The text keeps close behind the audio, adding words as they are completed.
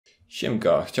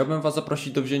Siemka, chciałbym Was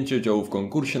zaprosić do wzięcia udziału w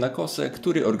konkursie na kosę,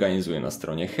 który organizuję na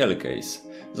stronie Hellcase.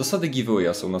 Zasady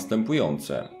giveawaya są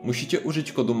następujące. Musicie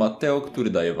użyć kodu Matheo, który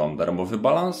daje Wam darmowy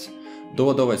balans,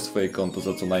 doładować swoje konto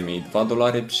za co najmniej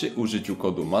 $2 przy użyciu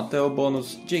kodu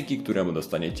matheobonus, dzięki któremu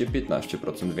dostaniecie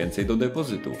 15% więcej do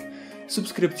depozytu,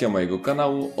 subskrypcja mojego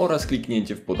kanału oraz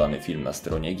kliknięcie w podany film na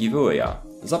stronie giveawaya.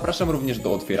 Zapraszam również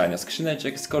do otwierania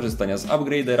skrzyneczek, skorzystania z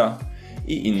upgradera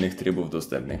i innych trybów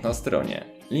dostępnych na stronie.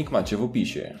 Link macie w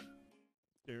opisie.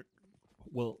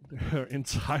 Well, their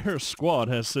entire squad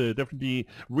has definitely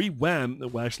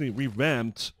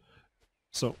revamped.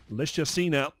 So let's just see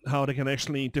now how they can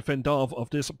actually defend off of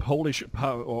this Polish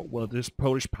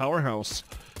powerhouse.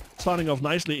 Starting off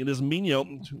nicely in this Minio,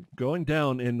 going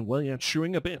down and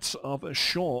chewing a bit of a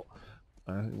short.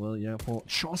 For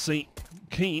Chauncey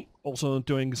Key, also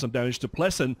doing some damage to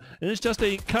Pleasant, and it's just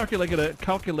a calculated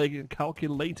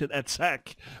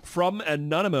attack from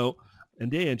Anonymo,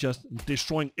 and they are just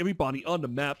destroying everybody on the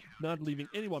map, not leaving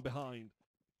anyone behind.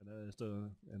 And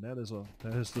that is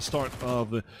the start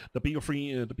of the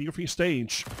BO3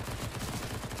 stage.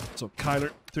 So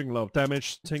Kyler doing a lot of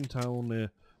damage, taking down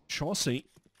Chauncey.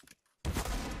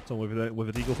 So with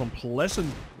an eagle from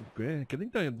Pleasant,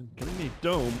 getting a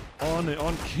dome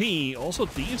on Key, also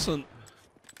decent,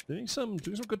 doing some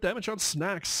good damage on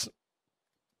Snaxa.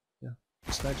 Yeah,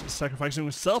 Snaxa sacrificing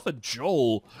himself, and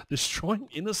Joel destroying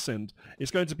Innocent.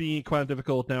 It's going to be quite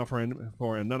difficult now for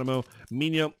Anonymo.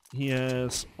 Minio, he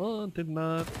has did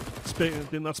not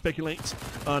speculate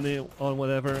on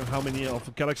how many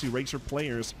of Galaxy Racer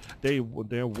players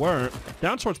there were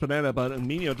down towards Banana, but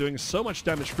Minio doing so much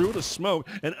damage through the smoke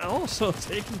and also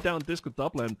taking down Disco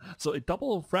Dublin. So a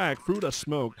double frag through the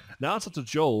smoke. Now it's up to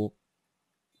Joel.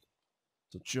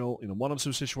 So Joel in a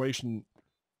 1-on-2 situation.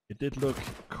 It did look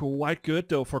quite good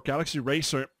though for Galaxy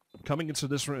Racer coming into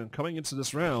this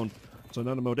round. So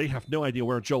Anonymo, they have no idea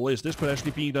where Joel is. This could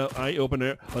actually be the eye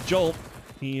opener. But Joel,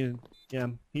 he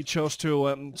chose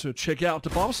to check out the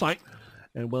bomb site.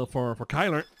 And well, for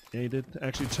Kyler, he did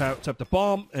actually tap the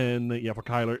bomb, and for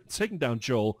Kyler taking down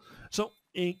Joel. So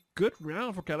a good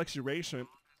round for Galaxy Racer.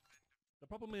 The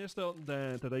problem is though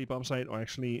that the bomb site are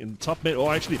actually in top mid.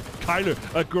 Or actually, Kyler,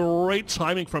 a great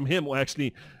timing from him. Or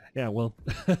actually. Yeah, well,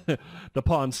 the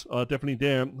pawns are definitely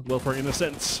there. Well, for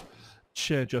Innocence,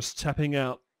 just tapping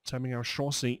out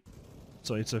Chauncey.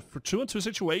 So it's a 2-on-2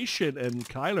 situation, and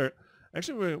Kyler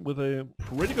actually with a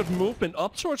pretty good movement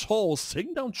up towards Halls,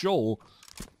 taking down Joel.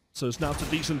 So it's now to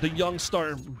decent the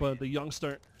youngster, but the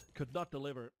youngster could not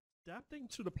deliver. Adapting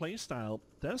to the playstyle,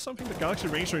 that's something the Galaxy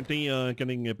Racer they are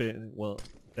getting a bit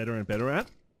better and better at.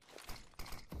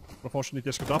 Unfortunately,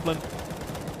 Disco Dublin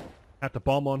had the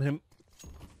bomb on him.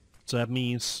 So that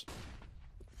means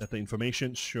that the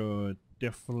information should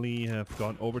definitely have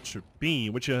gone over to B,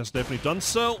 which it has definitely done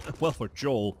so. Well, for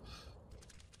Joel,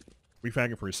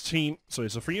 refagging for his team. So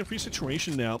it's a 3-on-3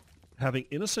 situation now, having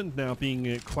Innocent now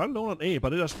being quite alone on A,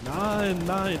 but it does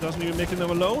it doesn't even make them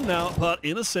alone now. But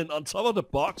Innocent on top of the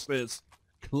boxes,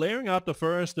 clearing out the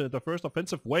first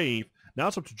offensive wave. Now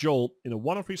it's up to Joel in a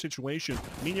 1-on-3 situation.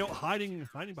 Minio hiding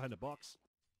behind the box.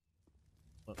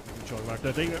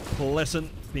 Pleasant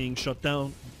being shut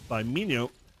down by Minio.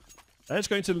 That's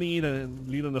going to lead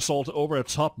an assault over a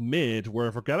top mid, where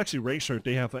for Galaxy Racer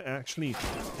they have their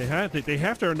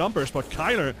numbers, but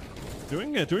Kyler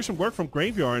doing some work from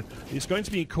Graveyard is going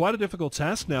to be quite a difficult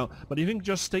task now. But if he can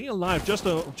just stay alive just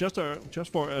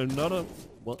for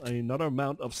another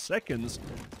amount of seconds,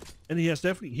 and he has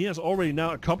already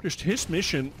now accomplished his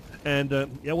mission. And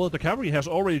the cavalry has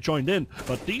already joined in,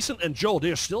 but Decent and Joel,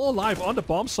 they are still alive on the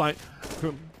bomb site.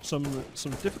 Some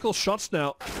difficult shots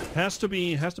now has to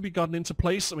be gotten into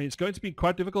place. I mean, it's going to be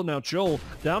quite difficult now. Joel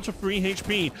down to 3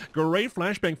 HP. Great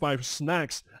flashbang by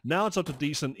Snaxa. Now it's up to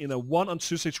Decent in a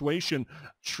 1-on-2 situation,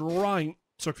 trying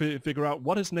to figure out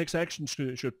what his next action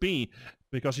should be,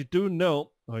 because he does know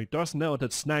that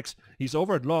Snaxa, he's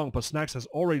over it long, but Snaxa has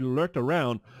already lurked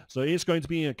around, so it's going to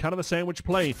be a kind of a sandwich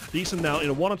play. Decent now in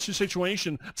a 1-on-2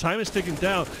 situation. Time is ticking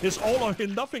down. It's all or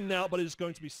nothing now, but it's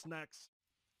going to be Snaxa.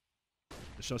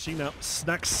 So see now,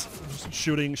 Snaxa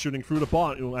shooting through the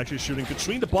body, actually shooting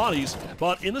between the bodies,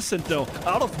 but Innocent though,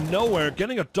 out of nowhere,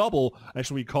 getting a double.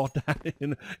 Actually, we caught that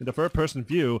in the third-person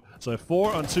view. So a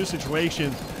 4-on-2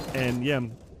 situation, and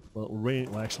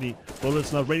actually,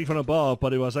 bullets not raining from above,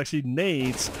 but it was actually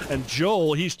nades. And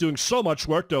Joel, he's doing so much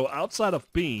work though outside of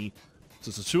B. So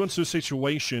it's a 2-on-2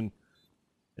 situation.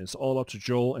 It's all up to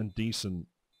Joel and Decent.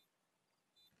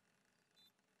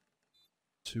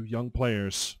 Two young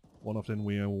players One of them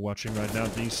we are watching right now.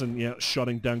 Decent, yeah,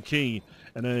 shutting down Key,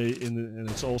 and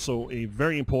it's also a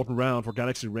very important round for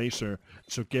Galaxy Racer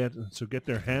to get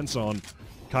their hands on.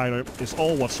 Kyler is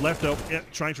all what's left though. Yeah,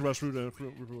 trying to rush through the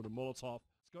Molotov.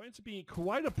 It's going to be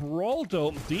quite a brawl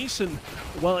though. Decent.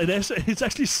 Well, it's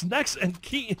actually Snaxa and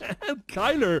Key and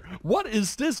Kyler. What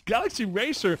is this? Galaxy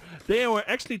Racer? They are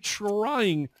actually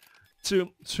trying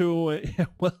to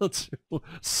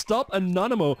stop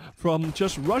Anonymo from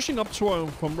just rushing up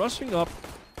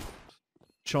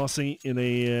Chauncey in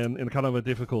a kind of a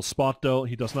difficult spot though.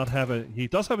 He does have a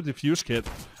defuse kit,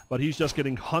 but he's just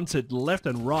getting hunted left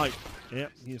and right. Yeah,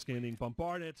 he's getting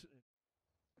bombarded.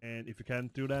 And if you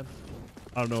can't do that,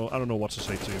 I don't know what to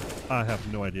say to you. I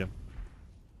have no idea.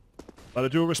 But I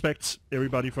do respect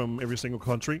everybody from every single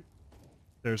country.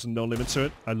 There's no limit to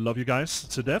it. I love you guys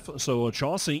to death. So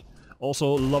Chauncey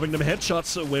also loving them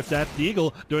headshots with that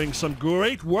Deagle, doing some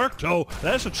great work though.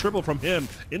 That's a triple from him.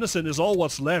 Innocent is all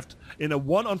what's left in a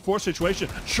 1-on-4 situation.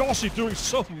 Chauncey doing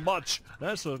so much.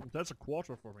 That's a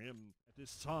quarter for him. At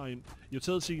this time,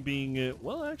 utility being,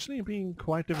 well, actually being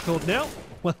quite difficult now.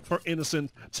 Well, for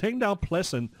Innocent, taking down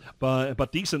Pleasant,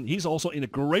 but Decent, he's also in a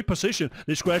great position.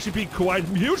 This could actually be quite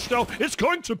huge though. It's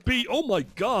going to be, oh my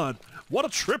god, what a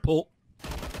triple.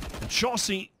 And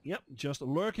Chauncey, yep, just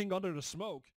lurking under the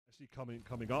smoke.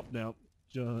 Coming up now,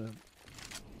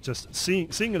 just seeing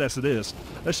it as it is.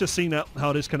 Let's just see now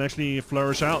how this can actually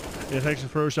flourish out. It actually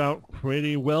flourished out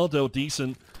pretty well though.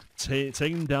 Decent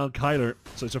taking down Kyler.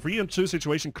 So it's a 3-on-2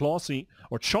 situation. Chauncey,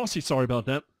 sorry about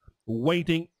that,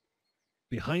 waiting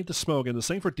behind the smoke, and the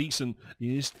same for Decent.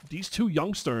 These two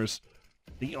youngsters,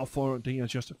 they are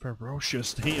just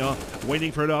ferocious. They are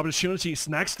waiting for the opportunity.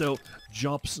 Snaxa though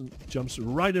jumps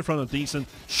right in front of Decent.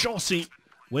 Chauncey.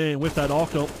 With that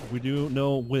Octo, we do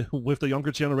know with the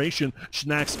younger generation,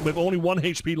 Snaxa with only 1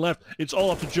 HP left, it's all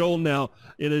up to Joel now.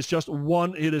 It is just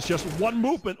one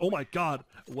movement. Oh my god.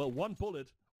 Well, 1 bullet.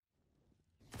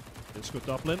 It's good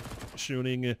Dublin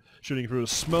shooting through the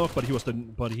smoke, but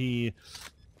he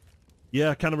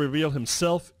kind of revealed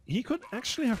himself. He could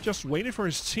actually have just waited for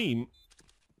his team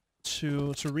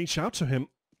to reach out to him.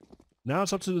 Now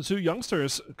it's up to the 2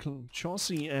 youngsters,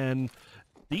 Chauncey and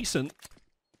Decent.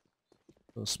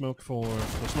 The smoke for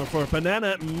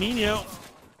Banana. Amine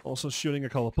also shooting a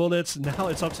couple of bullets. Now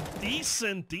it's up to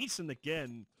Decent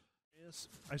again. Yes,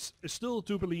 I still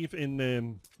do believe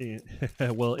in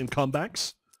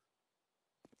comebacks.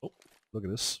 Oh, look at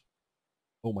this.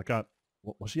 Oh my god.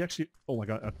 What was he actually? Oh my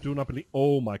god, I do not believe.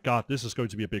 Oh my god, this is going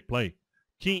to be a big play.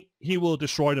 He will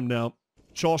destroy them now.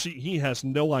 Chauncey, he has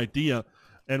no idea.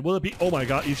 And will it be? Oh my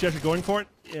god, he's actually going for it?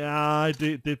 Yeah, I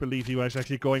did believe he was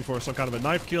actually going for some kind of a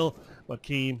knife kill. But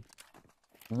Keen,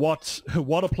 what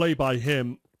a play by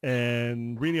him,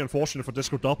 and really unfortunate for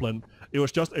Disco Dublin. It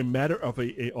was just a matter of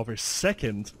a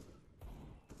second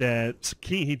that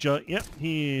Keen he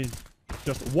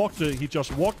just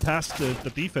walked past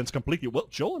the defense completely. Well,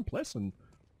 Joel and Pleasant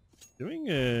doing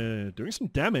some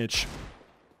damage.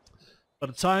 But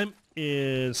the time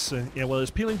is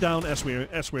it's peeling down as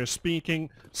we're speaking.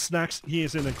 Snaxa, he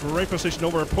is in a great position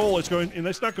over a pole. It's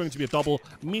not going to be a double.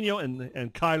 Minio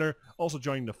and Kyler also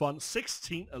joining the fun.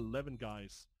 16-11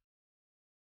 guys.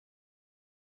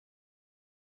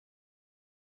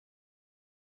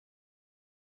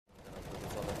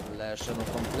 Lesze, no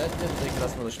kompletnie tutaj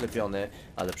krasno oślepiony,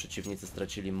 ale przeciwnicy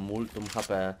stracili multum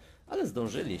HP, ale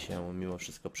zdążyli się mimo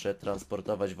wszystko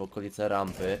przetransportować w okolice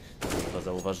rampy. Chyba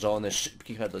zauważony,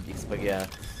 szybki head od XPG,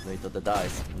 no i to The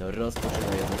Dice. No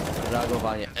rozpoczyna jednak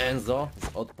reagowanie Enzo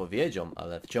z odpowiedzią,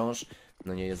 ale wciąż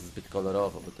no nie jest zbyt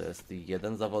kolorowo, bo to jest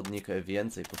 1 zawodnik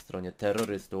więcej po stronie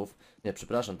terrorystów. Nie,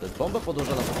 przepraszam, to jest bomba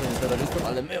podłożona po stronie terrorystów,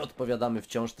 ale my odpowiadamy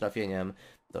wciąż trafieniem.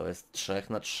 To jest 3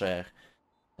 na 3.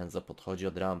 Enzo podchodzi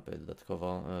od rampy,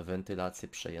 dodatkowo wentylacje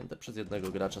przejęte przez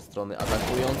jednego gracza strony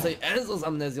atakującej. Enzo z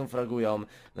amnezją fragują.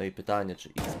 No i pytanie, czy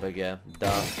XPG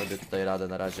da sobie tutaj radę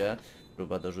na razie.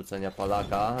 Próba dorzucenia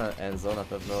Palaka. Enzo na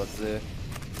pewno z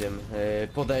tym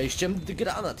podejściem.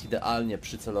 Granat idealnie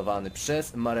przycelowany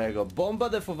przez Marego. Bomba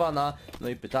defowana. No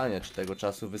i pytanie, czy tego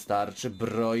czasu wystarczy.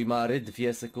 Broi Mary.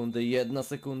 2 sekundy, 1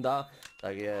 sekunda.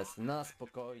 Tak jest, na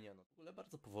spokojnie. No, w ogóle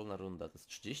bardzo powolna runda. To jest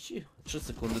 33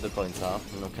 sekundy do końca.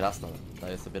 No Krasno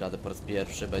daje sobie radę po raz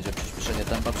pierwszy. Będzie przyspieszenie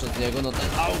tempa przez niego. No ten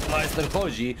Outlaster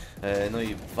chodzi. No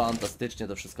i fantastycznie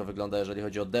to wszystko wygląda, jeżeli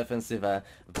chodzi o defensywę.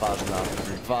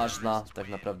 Ważna tak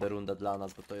naprawdę runda dla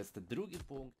nas, bo to jest drugi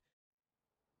punkt.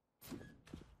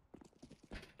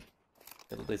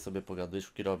 Ja tutaj sobie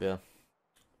pogadyszki robię.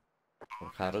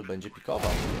 Harold będzie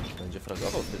pikował, będzie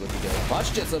fragował z tego digera.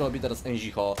 Patrzcie, co robi teraz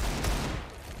Enzicho.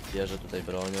 Bierze tutaj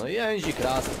broń. No i Enzik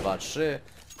raz, 2, 3.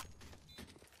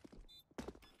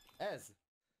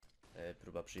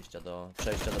 Próba przejścia do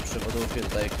przewodówki,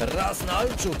 tutaj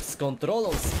Krasnalczuk z kontrolą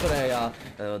spraya,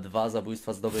 2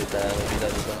 zabójstwa zdobyte,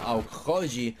 widać, że ten auk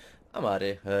chodzi, a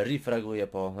Mary refraguje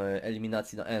po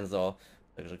eliminacji na Enzo,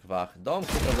 także Kwach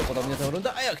domknie prawdopodobnie tę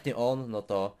rundę, a jak nie on, no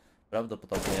to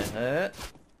prawdopodobnie...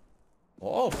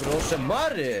 O, proszę,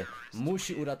 Mary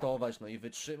musi uratować, no i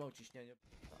wytrzymał ciśnienie.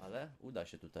 Ale uda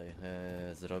się tutaj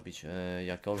zrobić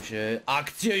jakąś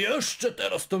akcję jeszcze.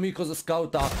 Teraz Tomiko ze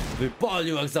skauta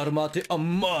wypalił jak z armaty, a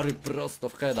Mary prosto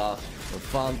w heada. No,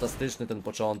 fantastyczny ten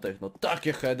początek. No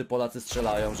takie heady Polacy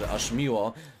strzelają, że aż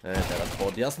miło. Teraz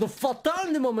podjazd. No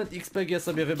fatalny moment XPG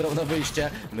sobie wybrał na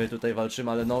wyjście. My tutaj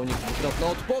walczymy, ale Nownik dwukrotna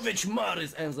odpowiedź. Mary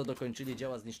z Enzo dokończyli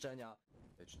dzieła zniszczenia.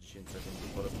 10 sekund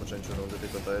po rozpoczęciu rundy,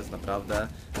 tylko to jest naprawdę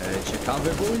ciekawy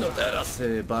bój. No teraz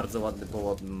bardzo ładny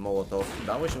mołotow.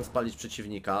 Udało się spalić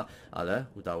przeciwnika, ale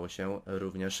udało się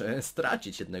również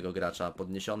stracić jednego gracza.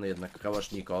 Podniesiony jednak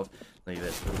kałasznikow. No i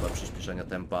jest próba przyspieszenia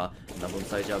tempa na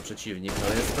bombsite, a przeciwnik.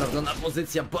 No jest sprawdzona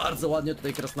pozycja. Bardzo ładnie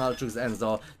tutaj Krasnalczuk z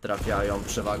Enzo trafiają.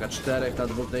 Przewaga 4 na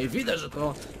 2. No i widać, że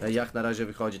to jak na razie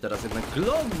wychodzi. Teraz jednak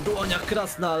glon w dłoniach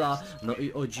Krasnala. No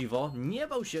i o dziwo nie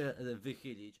bał się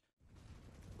wychylić.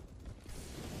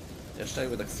 Jeszcze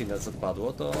jakby tak Sinners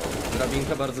odpadło, to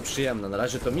drabinka bardzo przyjemna. Na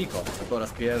razie to Miko po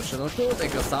raz pierwszy. No tutaj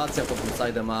kasacja pod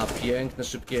bombsidem ma piękne,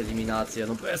 szybkie eliminacje.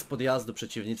 No bez podjazdu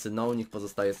przeciwnicy, no nikt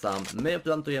pozostaje sam. My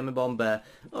plantujemy bombę.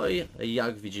 No i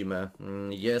jak widzimy,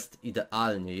 jest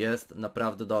idealnie, jest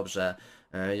naprawdę dobrze.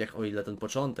 Jak o ile ten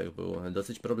początek był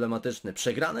dosyć problematyczny.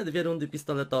 Przegrane 2 rundy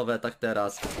pistoletowe, tak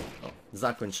teraz no,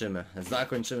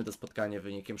 zakończymy to spotkanie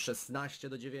wynikiem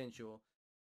 16-9.